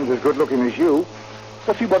 if your friend's as good looking as you,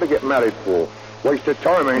 what's he want to get married for? Waste of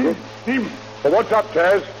time, ain't it? Jim, Well, what's up,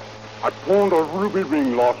 Taz? I pawned a ruby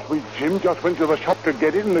ring last week. Jim just went to the shop to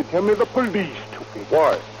get it, and they tell me the police took it.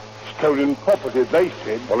 Why? Stolen property, they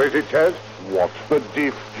said. Well, is it, Taz? What's the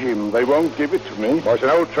diff, Jim? They won't give it to me. Well, it's an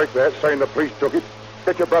old trick there, saying the police took it.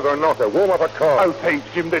 Get your brother a knocker. Warm up a car. Oh, thanks,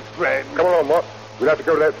 Jim. That's grand. Come along, Mott. We'll have to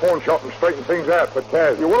go to that pawn shop and straighten things out for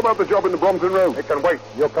Taz. Yeah, what about the job in the Brompton Road? It can wait.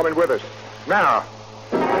 You're coming with us. Now.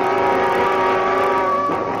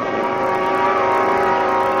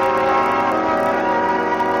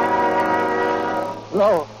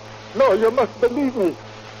 No, you must believe me.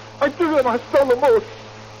 I tell them I stole the most.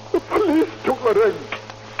 The police took the ring.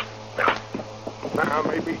 Now,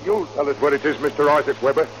 maybe you'll tell us what it is, Mr. Isaac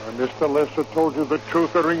Weber. Mr. Lester told you the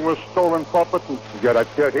truth. The ring was stolen property. You're a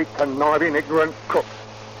dirty, conniving, ignorant crook.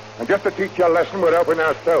 And just to teach you a lesson, we're helping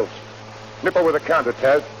ourselves. Nip over the counter,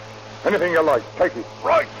 Taz. Anything you like, take it.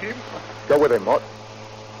 Right, Jim. Go with him, Mott.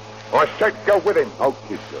 I said go with him.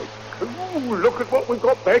 Okay, Joe. Ooh, look at what we've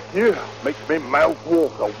got back here. Makes me mouth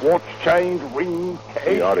water. Watch, chains, rings, cash.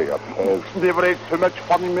 Hurry up, Taz. Never had so much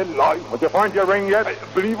fun in my life. Did you find your ring yet? I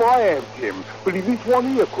believe I have, Jim. Believe this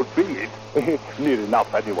one here could be it. Near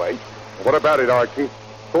enough, anyway. What about it, Archie?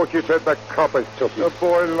 Thought you said the coppers took The it.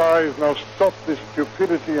 boy lies. Now stop this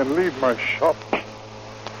stupidity and leave my shop.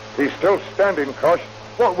 He's still standing, Kosh.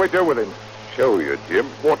 What'll we do with him? Show you, Jim.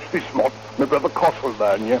 Watch this, Mott. My brother Kosh will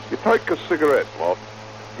learn you. You take a cigarette, Mott.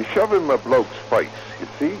 You shove in the bloke's face, you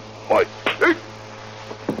see? Right.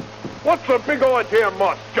 What's the big idea,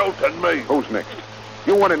 Mott? Jolting me. Who's next?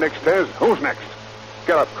 You want it next, Taz? Who's next?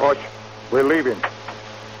 Get up, Kosh. We're leaving.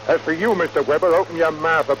 As for you, Mr. Weber, open your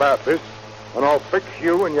mouth about this, and I'll fix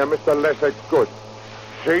you and your Mr. Lesser good.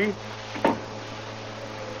 See?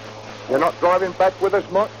 You're not driving back with us,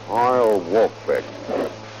 Mott? I'll walk back.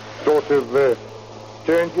 Sort of,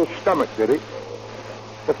 turned your stomach, did it?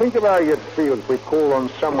 To think of how you'd feel if we called on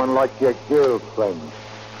someone like your girlfriend.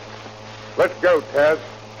 Let's go, Taz.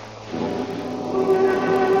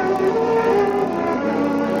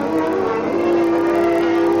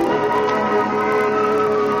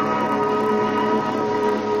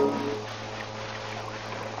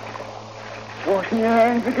 Washing your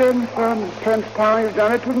hands again, son. 10th time you've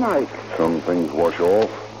done it tonight. Some things wash off,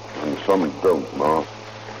 and some don't, Ma.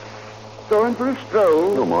 Going for a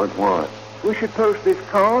stroll? You might. Why? We should post this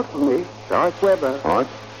card for me. Charles Weber. All right?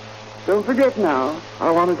 Don't forget now. I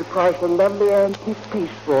wanted to price a lovely antique piece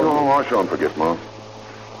for you. No, I shan't forget, Ma.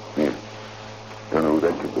 Here. Don't know who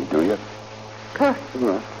that could be, do you?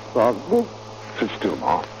 Customer, probably. Sit still,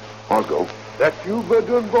 Ma. I'll go. That you,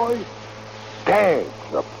 bedroom boy? Dad,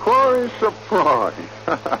 surprise, surprise.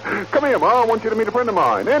 Come here, Ma. I want you to meet a friend of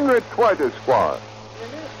mine, Henry Twite, Esquire.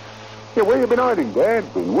 Yeah, where you been hiding,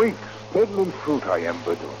 Dad? Been weeks. Peddling fruit I am,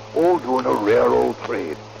 bedroom. All doing a rare old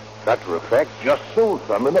trade. Matter of fact, just sold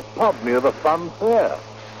some in a pub near the Fun Fair.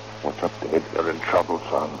 What's up, Dad? You're in trouble,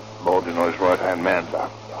 son. Mordinoy's right-hand man's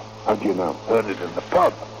after. How do you know? Heard it in the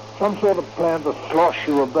pub. Some sort of plan to slosh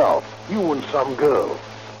you about. You and some girl.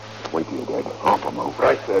 Wait here, Dad. I'll come over.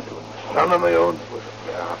 Right there, doing son of my own.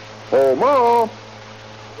 Yeah. Oh, Ma.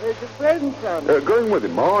 Where's your friend, son? Going with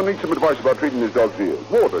him, Ma. I need some advice about treating his dog's ears.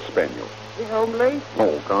 Water spaniel. You home late?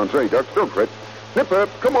 Oh, can't say, Ducks. Don't fret. Nipper,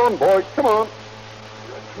 come on, boy. Come on.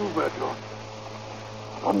 You, bedroom.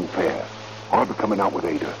 Unfair. I'll be coming out with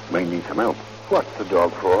Ada. May need some help. What's the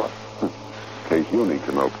dog for? In case you need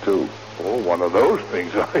some help, too. Oh, one of those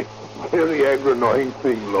things. Very aggravating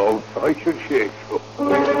thing, love. I should say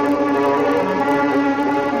so.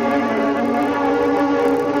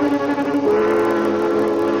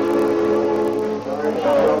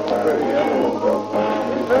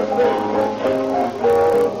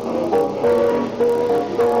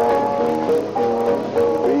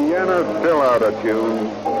 Vienna's still out of tune.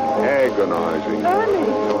 Agonizing.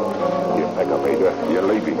 Ernie, You pick up, Ada. You're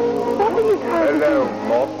leaving. what are you trying to do? Hello,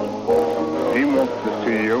 Mott. Jim wants to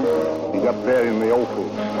see you. He's up there in the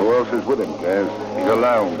office. Who else is with him, Taz? He's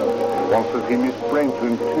alone. Wants to see Miss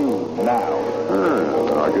Franklin, too, now.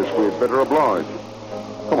 I guess we'd better oblige.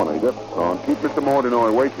 Come on, Ada. I'll keep Mr.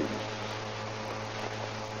 Mordinoy waiting.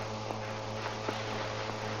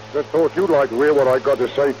 Just thought you'd like to hear what I got to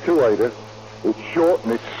say, too, Ada. It's short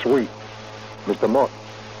and it's sweet. Mr. Mott,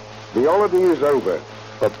 the holiday is over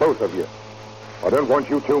for both of you. I don't want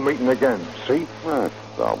you two meeting again, see? That's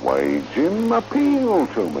the way, Jim. Appeal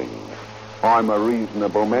to me. I'm a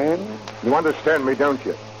reasonable man. You understand me, don't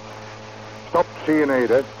you? Stop seeing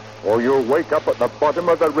Ada, or you'll wake up at the bottom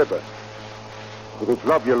of the river. If it's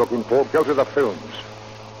love you're looking for, go to the films.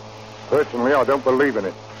 Personally, I don't believe in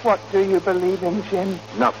it. What do you believe in, Jim?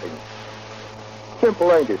 Nothing.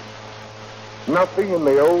 Simple, ain't it? Nothing in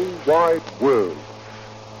the old wide world.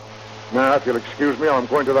 Now, if you'll excuse me, I'm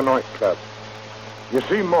going to the nightclub. You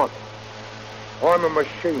see, Mott, I'm a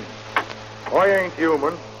machine. I ain't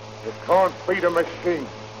human. You can't beat a machine.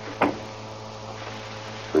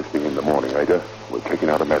 First thing in the morning, Ada, we're taking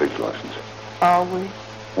out a marriage license. Are we?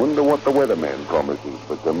 Wonder what the weatherman promises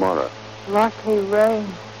for tomorrow. Likely rain,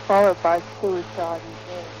 followed by suicide and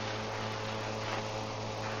death.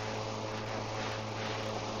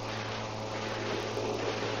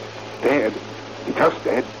 Dad, it's us,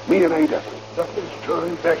 Dad. Me and Ada. Nothing's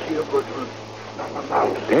stirring back here, Bertrand.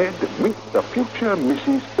 Dad, meet the future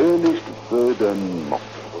Mrs. Ernest Verdon Mott.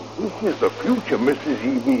 This is the future Mrs.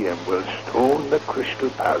 E.B. Emblestone, the Crystal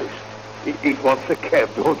Palace. It wants a cab,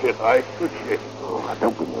 don't it? I could say. Oh,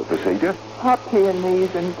 don't be nervous, Ada. Happy in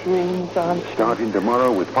these and dreams, aren't you? Starting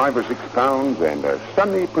tomorrow with 5 or 6 pounds and a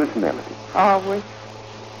sunny personality. Are we?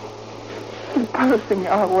 Supposing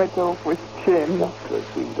I went off with Jim.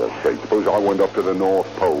 Ada, say, suppose I went up to the North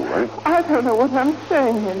Pole, eh? I don't know what I'm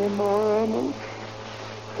saying anymore, Ernie.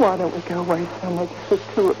 Why don't we go away somewhere, just the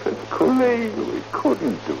two of us? Please, we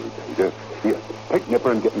couldn't do it, Ada. Here, take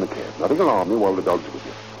Nipper and get in the cab. Nothing will harm you while the dog's with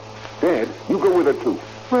you. Dad, you go with her, too.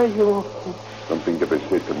 Where are you off to? Something to be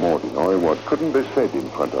said to Mordinoy what couldn't be said in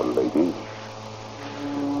front of ladies.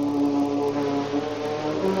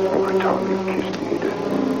 Every time you kiss me, Ada,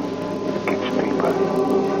 it gets deeper.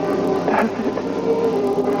 Does it?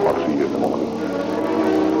 I'll see you in the morning.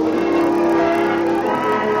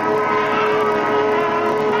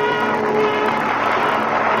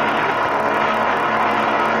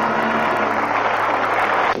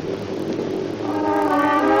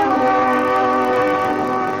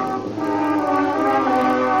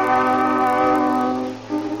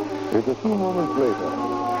 It's a few moments later.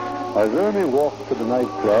 As Ernie walks to the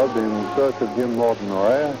nightclub in search of Jim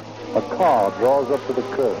Mordinoy, a car draws up to the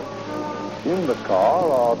curb. In the car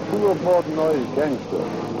are 2 of Mordinoy's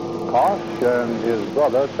gangsters, Kosh and his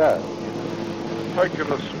brother Taz.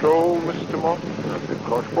 Taking a stroll, Mr. Mott? That's it,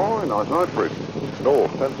 Kosh boy. Nice night for it. No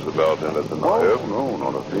offense about anything, I hope. No,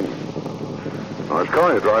 not a thing. Nice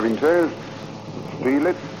car you're driving, Taz. Steal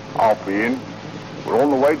it? I'll be in. We're on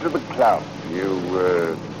the way to the club. You,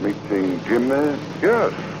 meeting Jim there?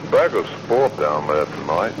 Yes, bag of sport down there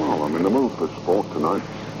tonight. Well, I'm in the mood for sport tonight.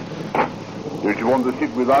 Did you want to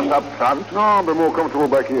sit with us up front? No, I'll be more comfortable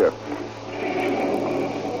back here.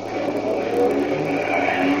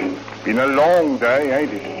 Been a long day,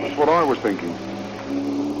 ain't it? That's what I was thinking.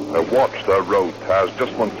 Watch the road, Taz.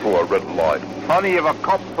 Just went through a red light. Funny if a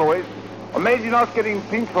cop saw us. Imagine us getting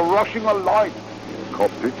pinched for rushing a light.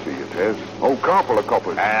 Cop did see you, Taz. Oh, couple of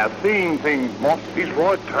coppers. Seeing things, Mott. He's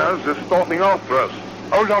right, Taz. They're starting after us.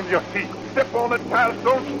 Hold on to your feet. Step on it, Taz.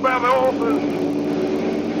 Don't spare the horses.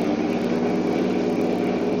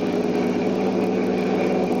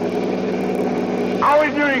 How are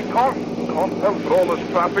we doing, Cop? Can't help with all this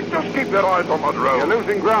traffic. Just keep your eyes on that road. You're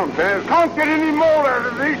losing ground, Taz. Can't get any more out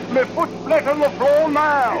of this. My foot's flat on the floor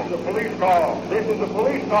now. The police car. This is the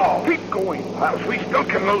police car. Keep going. Taz, we still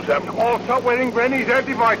can lose them. Oh, stop wearing Granny's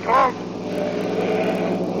anti-vital.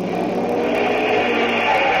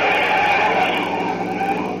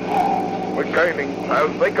 We're gaining,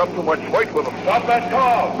 Taz. They got too much weight with them. Stop that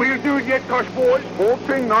car. Will you do it yet, Kosh boys?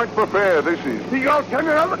 14 night for fair, this is. You got to turn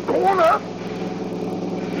around the corner.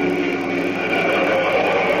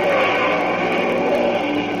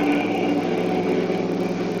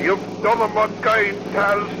 You've done them again,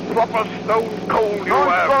 Taz. Proper stone cold you Nice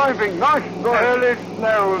have. driving, nice driving. Well, it's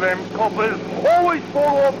now them coppers always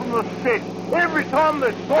fall off from the set. Every time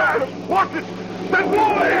they stop. Watch it. They're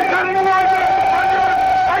getting away.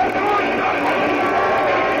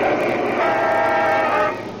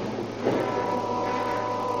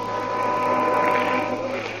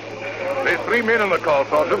 There's 3 men in the car,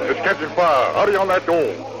 Sergeant. It's catching fire. Hurry on that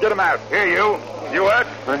door. Get them out. Here, you. You act?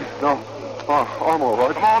 No. I'm all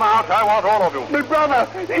right. Come on out. I want all of you. My brother,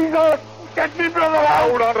 he's hurt. Get me brother out.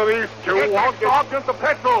 Hold on to these two. Get I'll get Sergeant the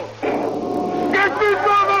petrol. Get me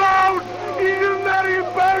brother out. He's in very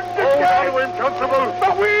bad Hold on shape. to him, Constable.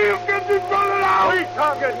 But we'll get me brother out. We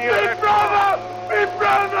can't get near My that. brother. My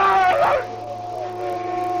brother.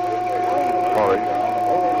 Sorry.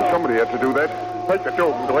 Somebody had to do that. Take the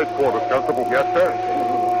children to headquarters, Constable. Yes, sir.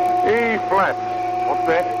 E flat. What's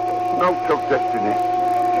that? Note of destiny.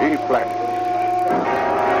 E flat.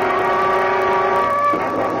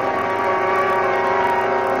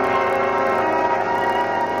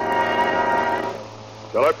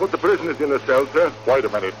 Shall I put the prisoners in the cell, sir? Wait a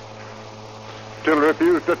minute. Still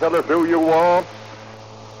refuse to tell us who you are?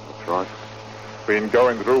 That's right. Been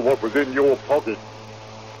going through what was in your pocket.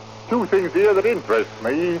 Two things here that interest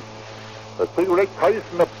me. A cigarette case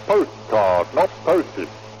and a postcard, not postage.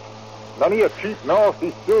 None of your cheap,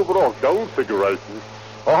 nasty silver or gold cigarettes.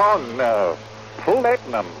 Oh, no.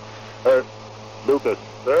 Platinum. Lucas,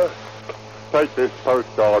 sir, take this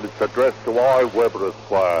postcard. It's addressed to I. Weber,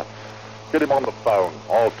 Esquire. Get him on the phone.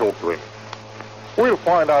 I'll talk to him. We'll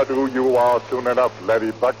find out who you are soon enough,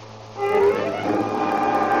 Laddybuck.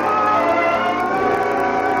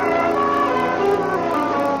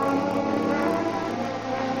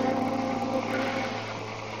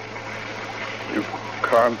 You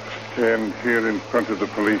can't stand here in front of the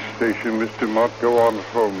police station, Mr. Mott. Go on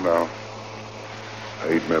home now.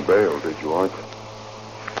 Paid my bail, did you, Ike?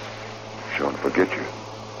 Shan't forget you.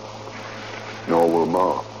 Nor will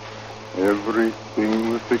Ma. Everything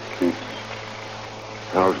with a kiss.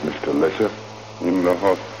 How's Mr. Lesser? In the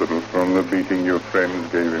hospital from the beating your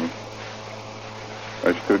friends gave him.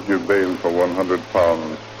 I stood your bail for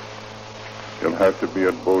 £100. You'll have to be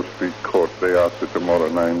at Bow Street Court day after tomorrow,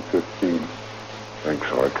 9:15.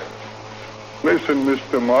 Thanks, Ike. Listen,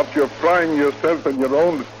 Mr. Mott, you're frying yourself in your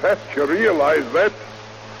own fat. You realize that?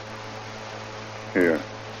 Here.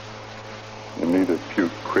 You need a few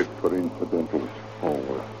quid for incidentals. Oh,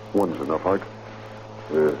 one's enough, Ike.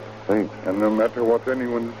 Thanks. And no matter what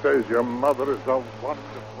anyone says, your mother is a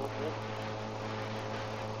wonderful woman.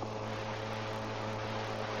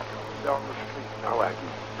 Down the street now, Aggie.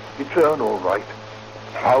 You turn all right.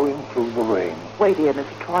 Plowing through the rain. Wait here,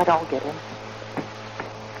 Mr. Twite. I'll get him.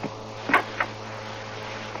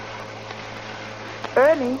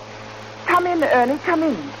 Ernie. Come in, Ernie. Come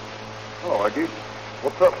in. Oh, Aggie.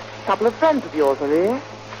 What's up? A couple of friends of yours are here.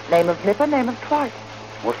 Name of Nipper, name of Twite.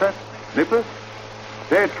 What's that? Nipper?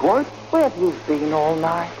 Dad Twite? Where have you been all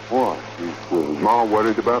night? What? Was Ma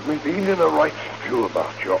worried about me? Been in a right stew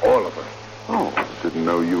about you, all of us. Oh, didn't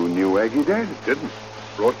know you knew Aggie, Dad. Didn't.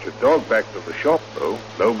 Brought your dog back to the shop, though.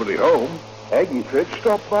 Nobody home. Aggie said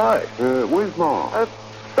stop by. Where's Ma?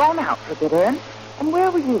 Gone out for a bit, Ern. And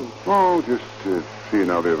where were you? Oh, just seeing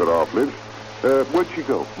how the other half lives. Where'd she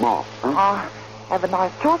go? Ma? Huh? Have a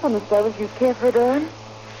nice talk on the stove if you care for it, Ern.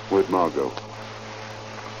 Where'd Ma go?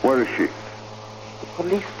 Where is she? The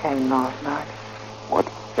police came last night. What?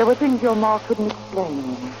 There were things your ma couldn't explain to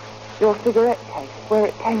me. Your cigarette case, where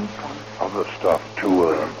it came from. Other stuff,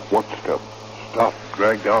 too, What stuff? Stuff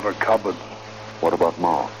dragged out of cupboards. What about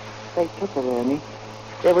Ma? They took her, Ernie.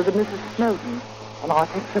 There was a Mrs. Snowden, and I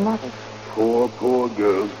think some others. Poor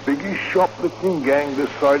girl. Biggest shoplifting gang this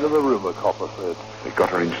side of the river, Copper said. They got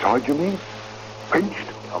her inside, you mean? Pinched?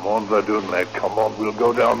 Come on, Verdun, come on. We'll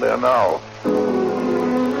go down there now.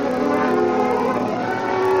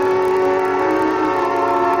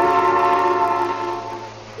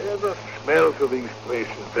 The smell to these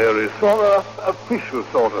places there is sort of official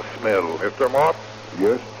sort of smell. Mr. Mott?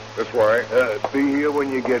 Yes. This way. Be here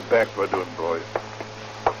when you get back, Verdun, boys.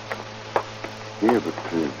 Yeah,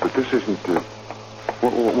 but this isn't...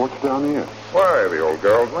 what's down here? Why, the old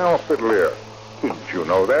girl's in the hospital here. Didn't you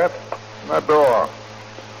know that? That door.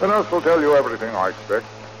 The nurse will tell you everything, I expect.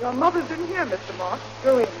 Your mother's in here, Mr. Moss.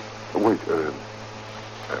 Go in. Wait,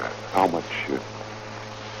 how much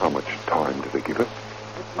time do they give her?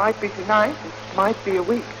 It might be tonight. It might be a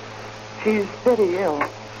week. She's very ill.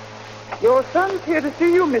 Your son's here to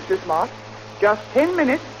see you, Mrs. Moss. Just 10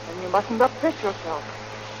 minutes, and you mustn't upset yourself.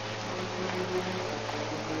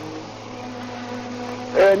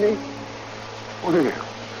 Ernie? Well,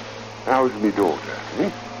 how's me daughter,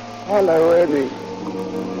 eh? Hello, Ernie.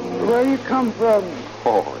 Where you come from?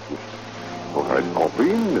 I'd pop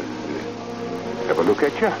in, have a look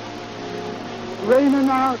at you. Raining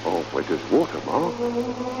out. Oh, wait, there's water, Ma.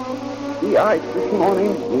 The ice this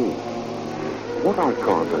morning. What I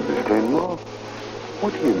can't understand, Ma,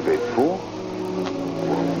 what are you in bed for?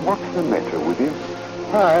 What's the matter with you?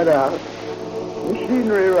 Tired out.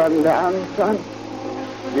 Machinery run down, son.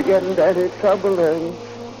 You get into any trouble, and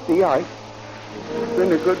the ice. He's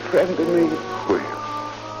been a good friend to me. Well,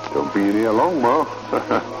 don't be in here long, Ma.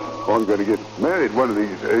 I'm going to get married one of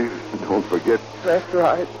these days. Don't forget. That's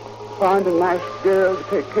right. Find a nice girl to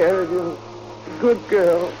take care of you. A good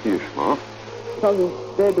girl. Yes, Ma. Something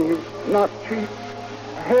steady, not cheap.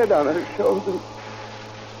 A head on her shoulders.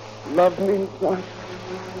 Love means much.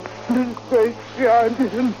 His face behind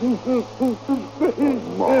him.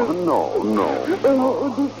 Ma, no. Oh,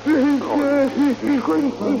 the face. Oh, she's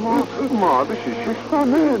great. Ma, this is your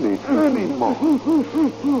son, Annie. Annie, Ma.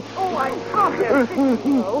 Oh, I can't have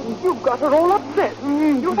you. You've got her all upset.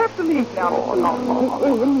 You'll have to leave now. Oh,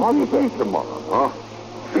 no. I'll be back tomorrow, huh?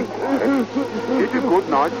 It's a good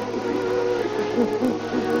night.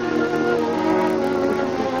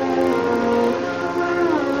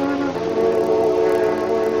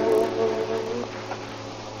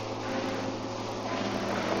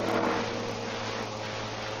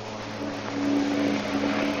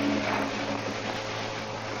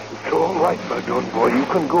 It's all right, my good boy. You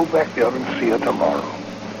can go back there and see her tomorrow.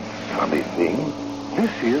 Funny thing,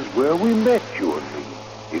 this is where we met, you and me.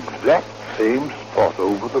 Exact same spot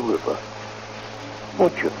over the river.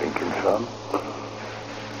 What you thinking, son?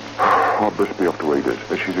 I'll best be off to Ada.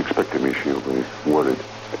 As she's expecting me, she'll be worried.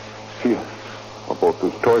 Here, I bought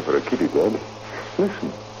this toy for a kitty, Dad.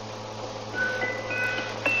 Listen.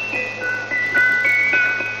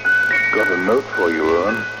 Got a note for you,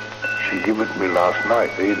 Ern. She gave it me last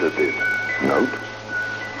night, Ada did. Note?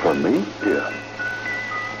 From me? Yeah.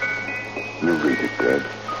 You read it, Dad.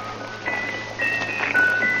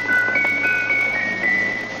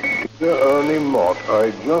 Dear Ernie Mott,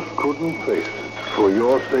 I just couldn't face it. For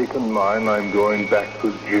your sake and mine, I'm going back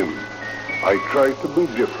with Jim. I try to be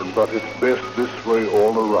different, but it's best this way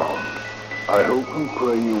all around. I hope and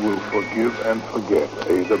pray you will forgive and forget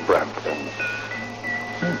Ada Brampton.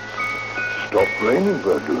 Stop blaming,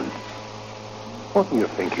 Verdun. What are you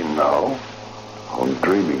thinking now? I'm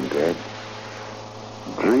dreaming, Dad.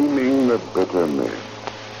 Dreaming the better man.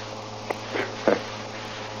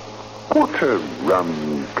 What a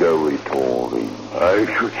rum-go it all is. I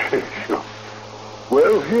should say so.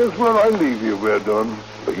 Well, here's where I leave you, Verdun.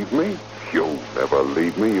 Leave me? You'll never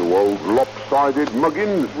leave me, you old lopsided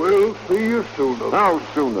muggins. We'll see you sooner. How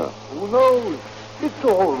sooner? Who knows? It's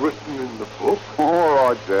all written in the book. All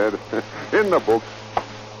right, Dad. In the book.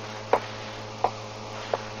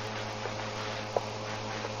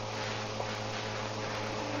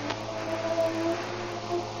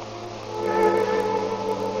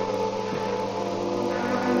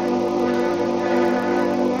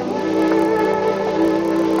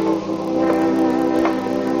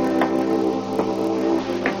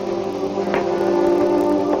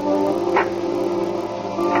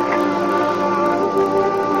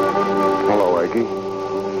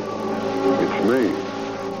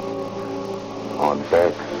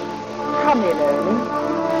 Come in, Ernie.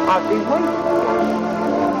 I'll be waiting.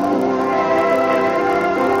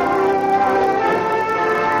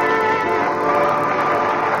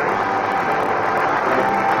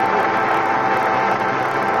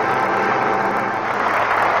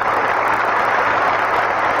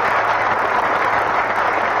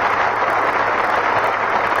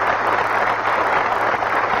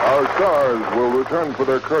 Our stars will return for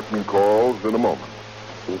their curtain calls in a moment.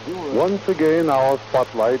 Once again, our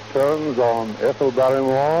spotlight turns on Ethel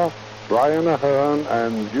Barrymore, Brian Ahern,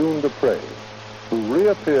 and June Dupre, who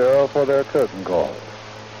reappear for their curtain call.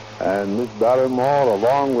 And Miss Barrymore,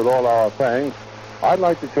 along with all our thanks, I'd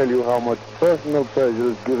like to tell you how much personal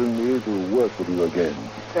pleasure it's given me to work with you again.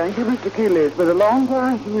 Thank you, Mr. Keeley. It's been a long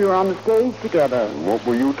time since we were on the stage together. What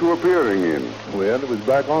were you two appearing in? Well, it was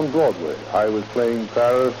back on Broadway. I was playing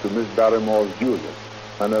Paris to Miss Barrymore's Juliet,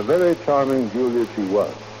 and a very charming Juliet she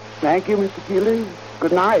was. Thank you, Mr. Keeley.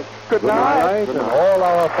 Good night. Good night, and all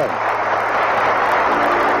our thanks.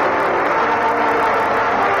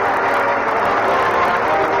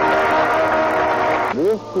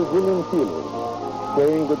 This is William Keeley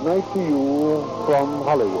saying good night to you from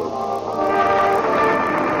Hollywood.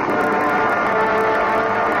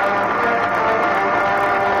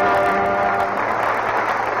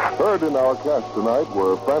 Heard in our cast tonight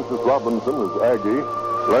were Francis Robinson as Aggie,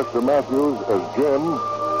 Lester Matthews as Jim,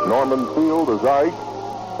 Norman Field as Ike,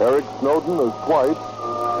 Eric Snowden as Dwight,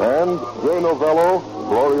 and Jay Novello,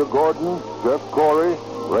 Gloria Gordon, Jeff Corey,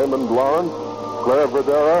 Raymond Lawrence, Claire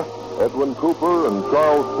Verdera, Edwin Cooper, and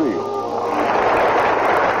Charles Steele.